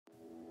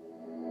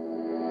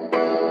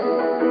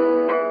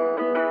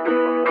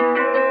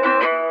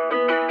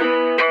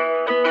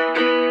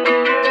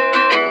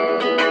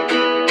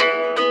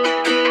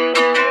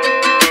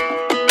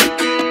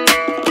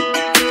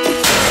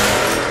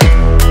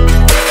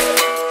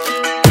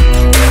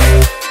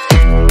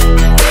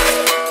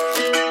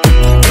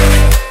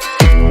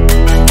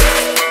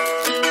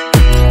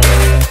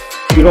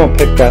don't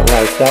pick that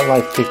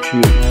life picked you.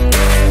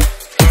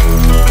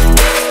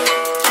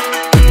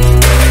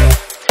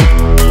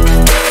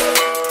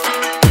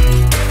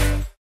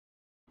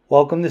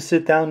 Welcome to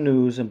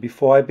Sitdownnews, and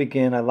before I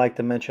begin, I'd like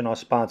to mention our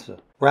sponsor.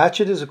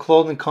 Ratchet is a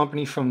clothing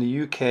company from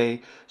the UK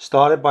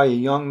started by a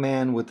young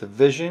man with a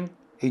vision,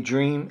 a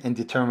dream, and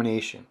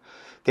determination.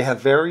 They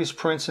have various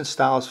prints and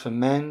styles for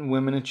men,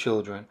 women, and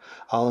children.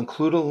 I'll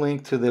include a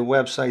link to their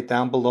website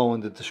down below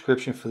in the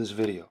description for this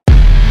video.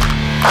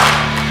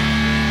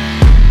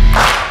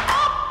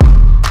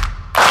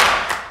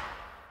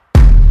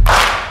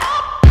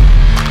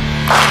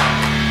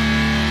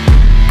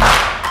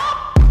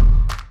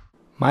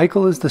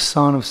 Michael is the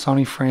son of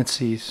Sonny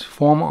Franzese,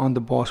 former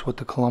underboss with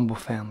the Colombo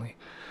family.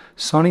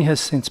 Sonny has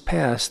since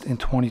passed in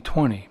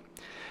 2020.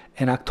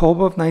 In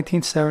October of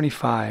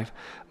 1975,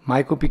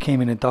 Michael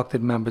became an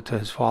inducted member to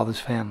his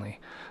father's family.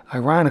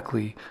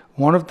 Ironically,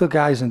 one of the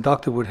guys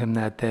inducted with him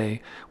that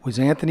day was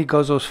Anthony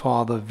Guzzo's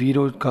father,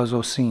 Vito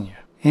Guzzo Sr.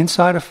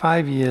 Inside of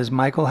 5 years,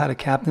 Michael had a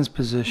captain's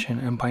position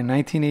and by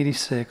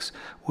 1986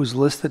 was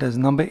listed as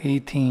number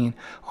 18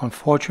 on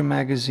Fortune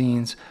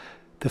magazine's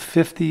The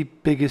 50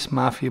 Biggest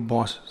Mafia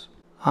Bosses.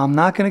 I'm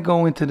not going to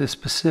go into the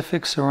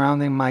specifics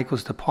surrounding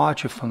Michael's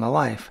departure from the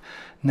life.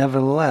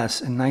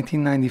 Nevertheless, in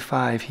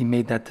 1995, he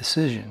made that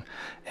decision.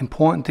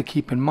 Important to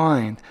keep in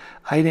mind,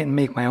 I didn't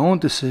make my own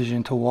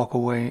decision to walk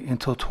away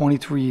until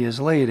 23 years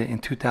later in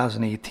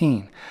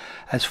 2018.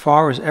 As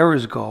far as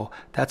errors go,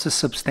 that's a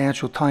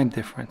substantial time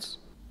difference.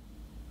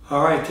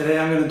 Alright, today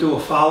I'm going to do a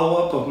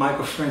follow-up of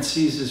Michael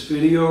Francese's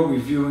video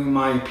reviewing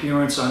my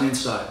appearance on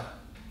Insider.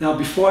 Now,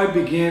 before I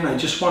begin, I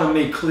just want to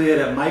make clear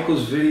that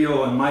Michael's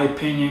video, in my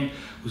opinion,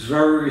 was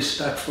very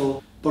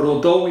respectful. But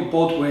although we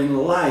both were in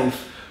the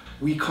life,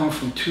 we come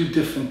from two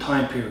different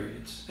time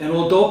periods. And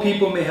although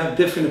people may have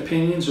different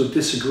opinions or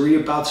disagree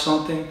about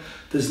something,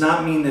 does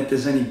not mean that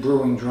there's any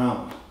brewing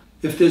drama.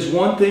 If there's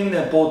one thing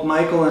that both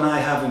Michael and I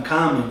have in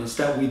common, it's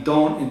that we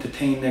don't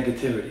entertain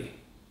negativity.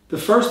 The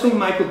first thing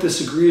Michael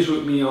disagrees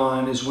with me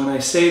on is when I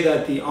say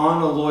that the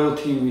honor,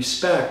 loyalty, and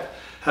respect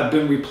have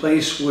been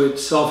replaced with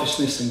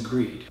selfishness and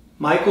greed.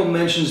 Michael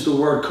mentions the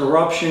word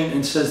corruption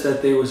and says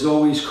that there was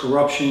always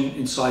corruption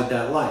inside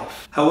that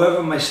life.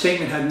 However, my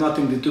statement had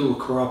nothing to do with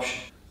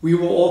corruption. We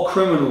were all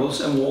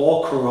criminals and were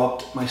all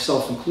corrupt,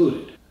 myself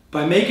included.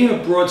 By making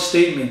a broad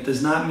statement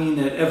does not mean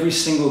that every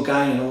single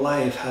guy in a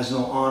life has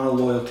no honor,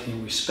 loyalty,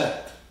 and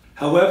respect.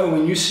 However,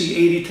 when you see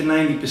 80 to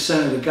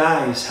 90% of the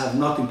guys have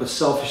nothing but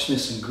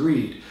selfishness and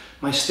greed,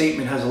 my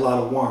statement has a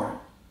lot of warrant.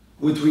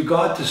 With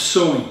regard to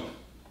suing,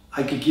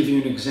 I could give you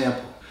an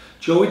example.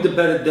 Joey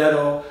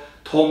DiBenedetto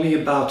told me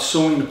about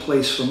suing the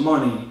place for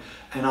money,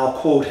 and I'll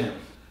quote him.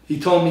 He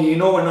told me, you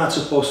know we're not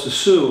supposed to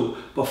sue,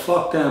 but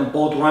fuck them,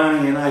 both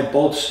Ronnie and I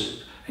both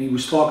sued. And he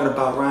was talking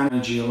about Ronnie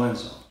and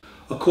Giolenzo.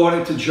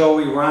 According to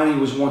Joey, Ronnie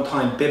was one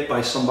time bit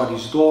by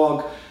somebody's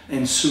dog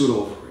and sued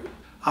over it.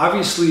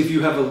 Obviously, if you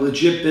have a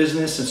legit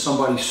business and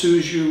somebody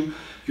sues you,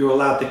 you're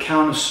allowed to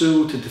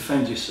counter-sue to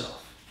defend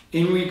yourself.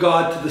 In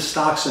regard to the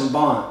stocks and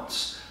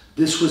bonds,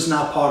 this was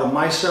not part of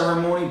my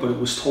ceremony, but it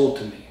was told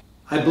to me.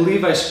 I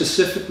believe I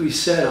specifically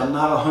said I'm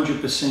not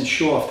 100%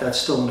 sure if that's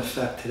still in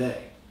effect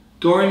today.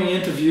 During the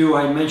interview,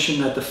 I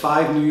mentioned that the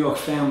 5 New York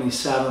families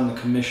sat on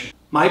the commission.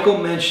 Michael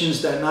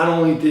mentions that not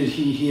only did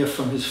he hear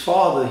from his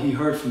father, he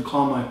heard from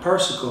Carmine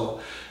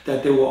Persico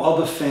that there were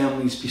other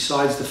families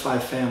besides the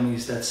 5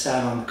 families that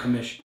sat on the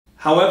commission.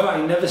 However,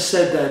 I never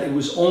said that it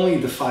was only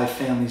the 5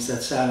 families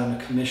that sat on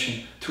the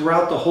commission.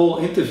 Throughout the whole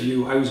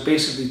interview, I was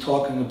basically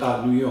talking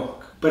about New York.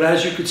 But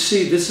as you could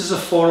see, this is a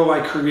photo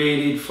I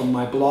created from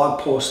my blog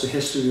post, The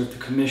History of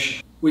the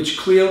Commission, which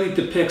clearly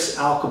depicts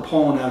Al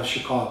Capone out of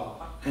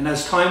Chicago. And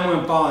as time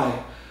went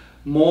by,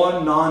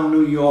 more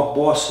non-New York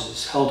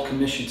bosses held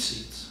commission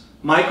seats.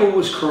 Michael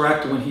was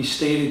correct when he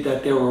stated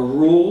that there are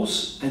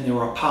rules and there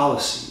are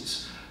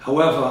policies.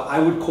 However, I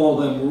would call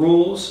them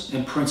rules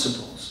and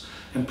principles.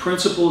 And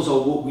principles are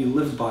what we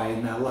live by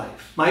in that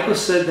life. Michael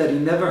said that he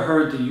never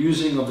heard the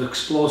using of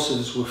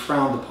explosives were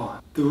frowned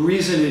upon. The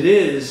reason it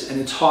is, and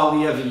it's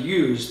hardly ever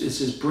used,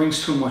 is it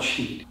brings too much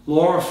heat.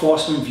 Law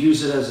enforcement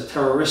views it as a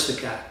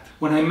terroristic act.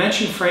 When I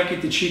mentioned Frankie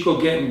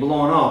DeChico getting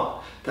blown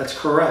up, that's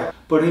correct.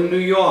 But in New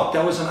York,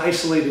 that was an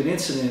isolated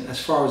incident as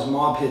far as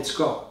mob hits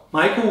go.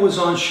 Michael was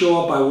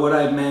unsure by what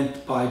I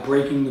meant by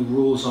breaking the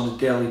rules on a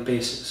daily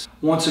basis.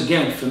 Once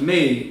again, for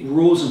me,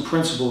 rules and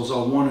principles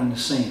are one and the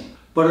same.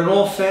 But in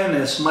all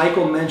fairness,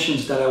 Michael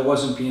mentions that I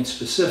wasn't being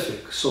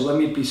specific, so let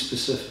me be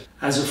specific.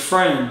 As a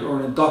friend or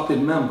an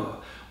inducted member,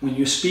 when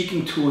you're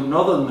speaking to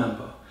another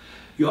member,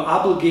 you're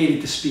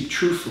obligated to speak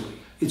truthfully.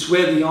 It's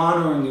where the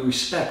honor and the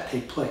respect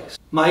take place.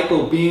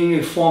 Michael, being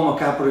a former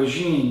capo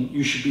regime,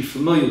 you should be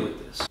familiar with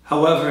this.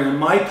 However, in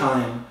my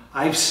time,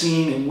 I've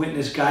seen and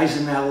witnessed guys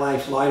in that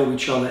life lie to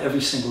each other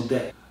every single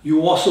day.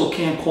 You also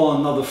can't call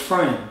another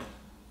friend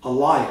a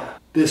liar.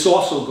 This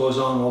also goes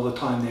on all the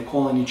time. They're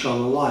calling each other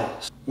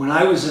liars. When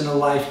I was in the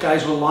life,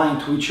 guys were lying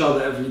to each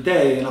other every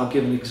day, and I'll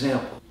give an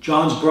example.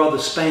 John's brother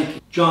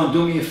Spanky. John,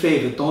 do me a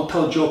favor. Don't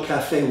tell Joe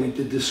Cafe we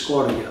did this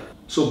score together.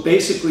 So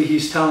basically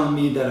he's telling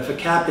me that if a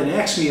captain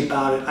asks me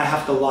about it, I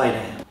have to lie to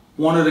him.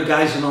 One of the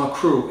guys in our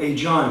crew, hey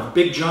John, if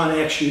Big John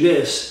asks you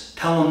this,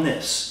 tell him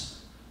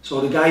this.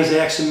 So the guy's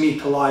asking me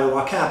to lie to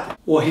our captain.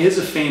 Or here's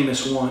a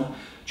famous one.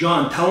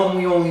 John, tell him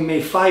we only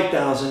made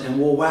 5,000 and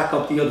we'll whack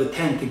up the other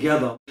 10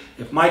 together.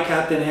 If my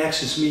captain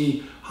asks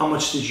me, how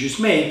much did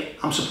you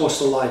make? I'm supposed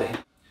to lie to him.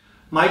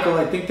 Michael,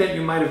 I think that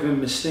you might have been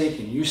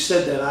mistaken. You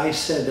said that I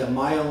said that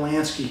Meyer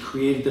Lansky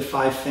created the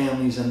 5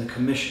 families and the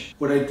commission.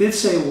 What I did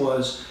say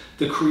was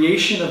the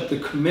creation of the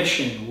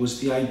commission was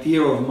the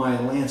idea of Meyer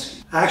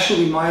Lansky.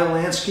 Actually, Meyer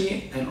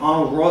Lansky and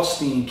Arnold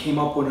Rothstein came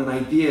up with an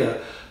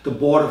idea, the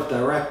board of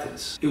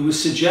directors. It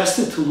was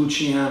suggested to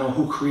Luciano,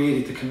 who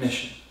created the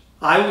commission.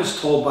 I was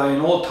told by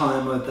an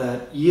old-timer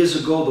that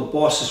years ago the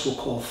bosses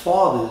were called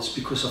fathers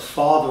because a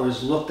father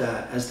is looked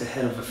at as the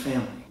head of a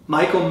family.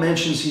 Michael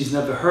mentions he's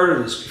never heard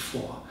of this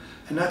before,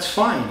 and that's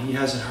fine, he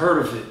hasn't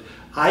heard of it.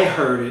 I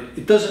heard it.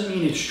 It doesn't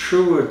mean it's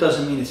true or it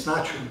doesn't mean it's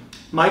not true.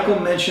 Michael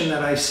mentioned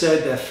that I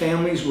said that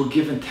families were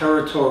given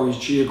territories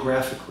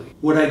geographically.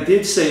 What I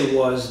did say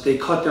was they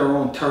cut their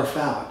own turf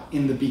out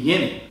in the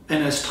beginning,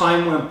 and as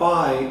time went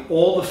by,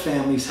 all the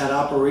families had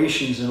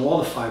operations in all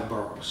the 5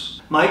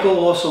 boroughs. Michael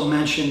also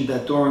mentioned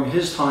that during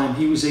his time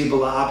he was able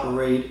to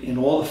operate in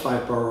all the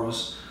 5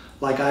 boroughs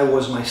like I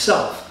was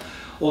myself.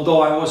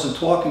 Although I wasn't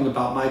talking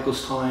about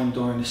Michael's time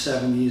during the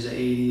 70s, or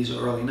 80s,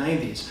 or early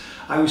 90s.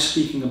 I was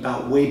speaking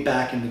about way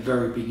back in the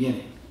very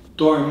beginning.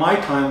 During my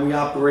time, we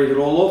operated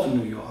all over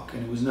New York,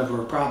 and it was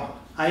never a problem.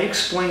 I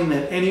explained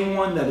that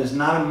anyone that is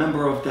not a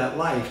member of that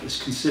life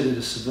is considered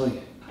a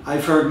civilian.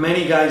 I've heard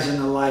many guys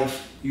in the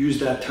life use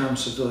that term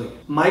civilian.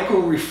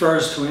 Michael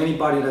refers to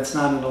anybody that's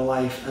not in the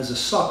life as a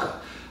sucker.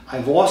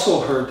 I've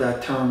also heard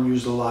that term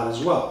used a lot as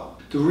well.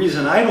 The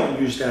reason I don't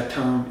use that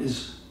term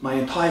is my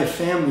entire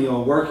family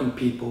are working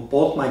people.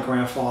 Both my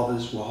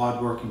grandfathers were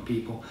hardworking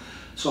people,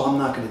 so I'm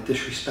not going to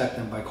disrespect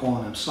them by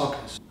calling them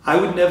suckers. I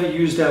would never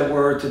use that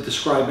word to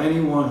describe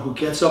anyone who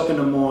gets up in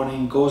the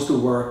morning, goes to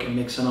work, and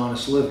makes an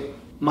honest living.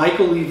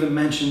 Michael even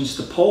mentions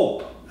the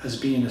Pope as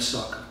being a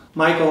sucker.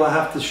 Michael, I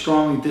have to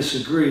strongly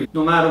disagree.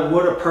 No matter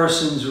what a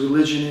person's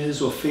religion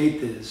is or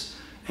faith is,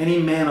 any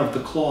man of the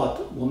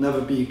cloth will never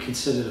be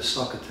considered a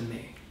sucker to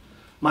me.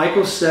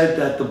 Michael said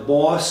that the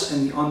boss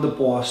and the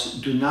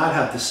underboss do not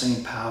have the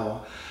same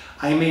power.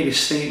 I made a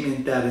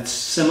statement that it's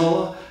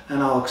similar,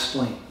 and I'll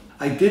explain.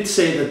 I did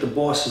say that the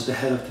boss is the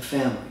head of the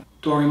family.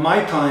 During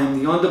my time,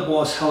 the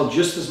underboss held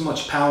just as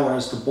much power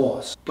as the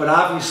boss, but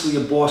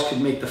obviously a boss could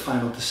make the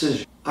final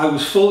decision. I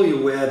was fully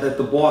aware that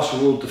the boss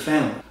ruled the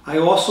family. I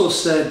also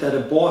said that a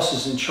boss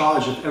is in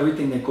charge of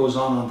everything that goes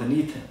on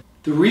underneath him.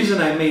 The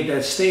reason I made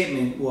that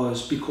statement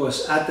was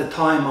because at the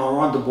time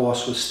our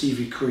underboss was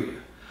Stevie Creer.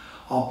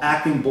 Our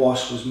acting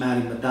boss was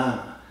Matty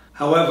Madonna.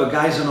 However,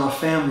 guys in our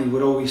family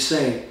would always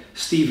say,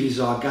 Stevie's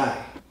our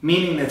guy,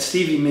 meaning that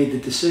Stevie made the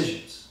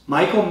decisions.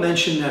 Michael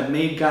mentioned that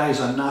made guys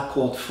are not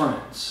called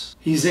friends.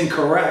 He's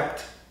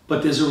incorrect,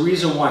 but there's a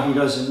reason why he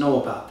doesn't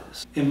know about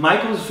this. In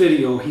Michael's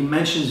video, he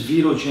mentions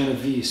Vito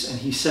Genovese, and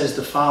he says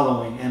the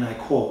following, and I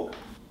quote,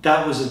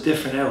 "That was a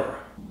different era."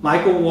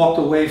 Michael walked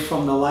away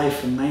from the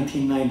life in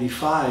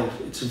 1995.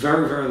 It's a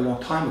very, very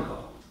long time ago.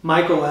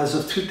 Michael, as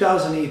of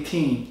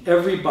 2018,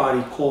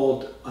 everybody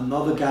called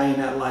another guy in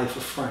that life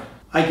a friend.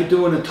 I could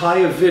do an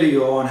entire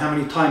video on how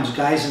many times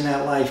guys in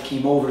that life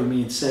came over to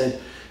me and said,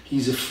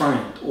 he's a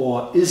friend,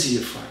 or is he a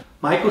friend?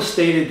 Michael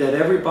stated that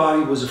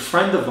everybody was a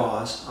friend of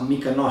ours,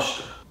 amica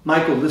nostra.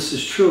 Michael, this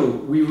is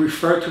true. We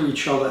refer to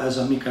each other as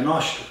amica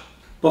nostra.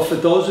 But for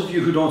those of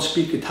you who don't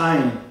speak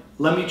Italian,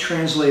 let me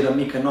translate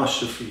amica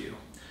nostra for you.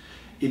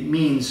 It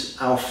means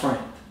our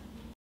friend.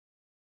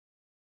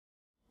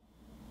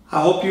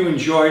 I hope you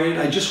enjoyed it.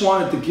 I just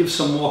wanted to give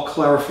some more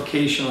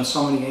clarification on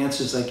some of the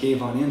answers I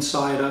gave on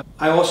Insider.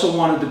 I also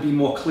wanted to be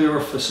more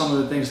clearer for some of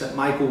the things that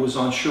Michael was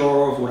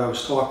unsure of what I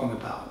was talking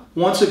about.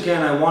 Once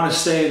again, I want to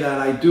say that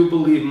I do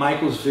believe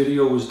Michael's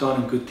video was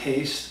done in good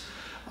taste.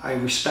 I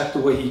respect the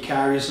way he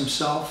carries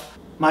himself.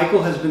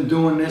 Michael has been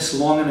doing this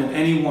longer than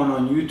anyone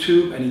on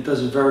YouTube, and he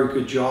does a very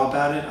good job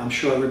at it. I'm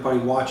sure everybody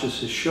watches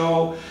his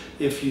show.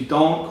 If you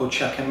don't, go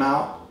check him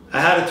out. I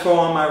had to throw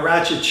on my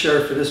Ratchet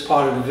shirt for this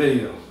part of the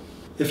video.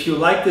 If you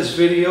like this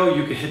video,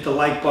 you can hit the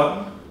like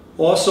button.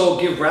 Also,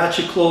 give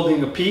Ratchet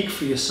Clothing a peek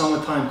for your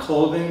summertime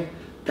clothing.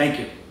 Thank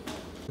you.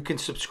 You can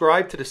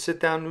subscribe to the Sit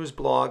Down News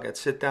blog at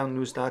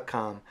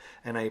sitdownnews.com,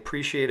 and I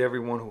appreciate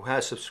everyone who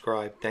has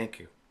subscribed. Thank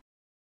you.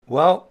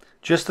 Well,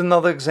 just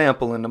another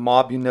example in the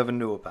mob you never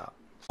knew about.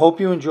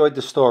 Hope you enjoyed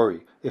the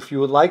story. If you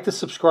would like to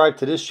subscribe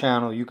to this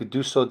channel, you could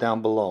do so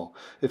down below.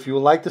 If you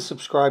would like to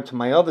subscribe to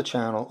my other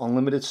channel,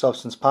 Unlimited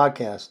Substance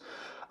Podcast,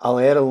 I'll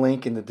add a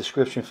link in the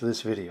description for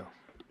this video.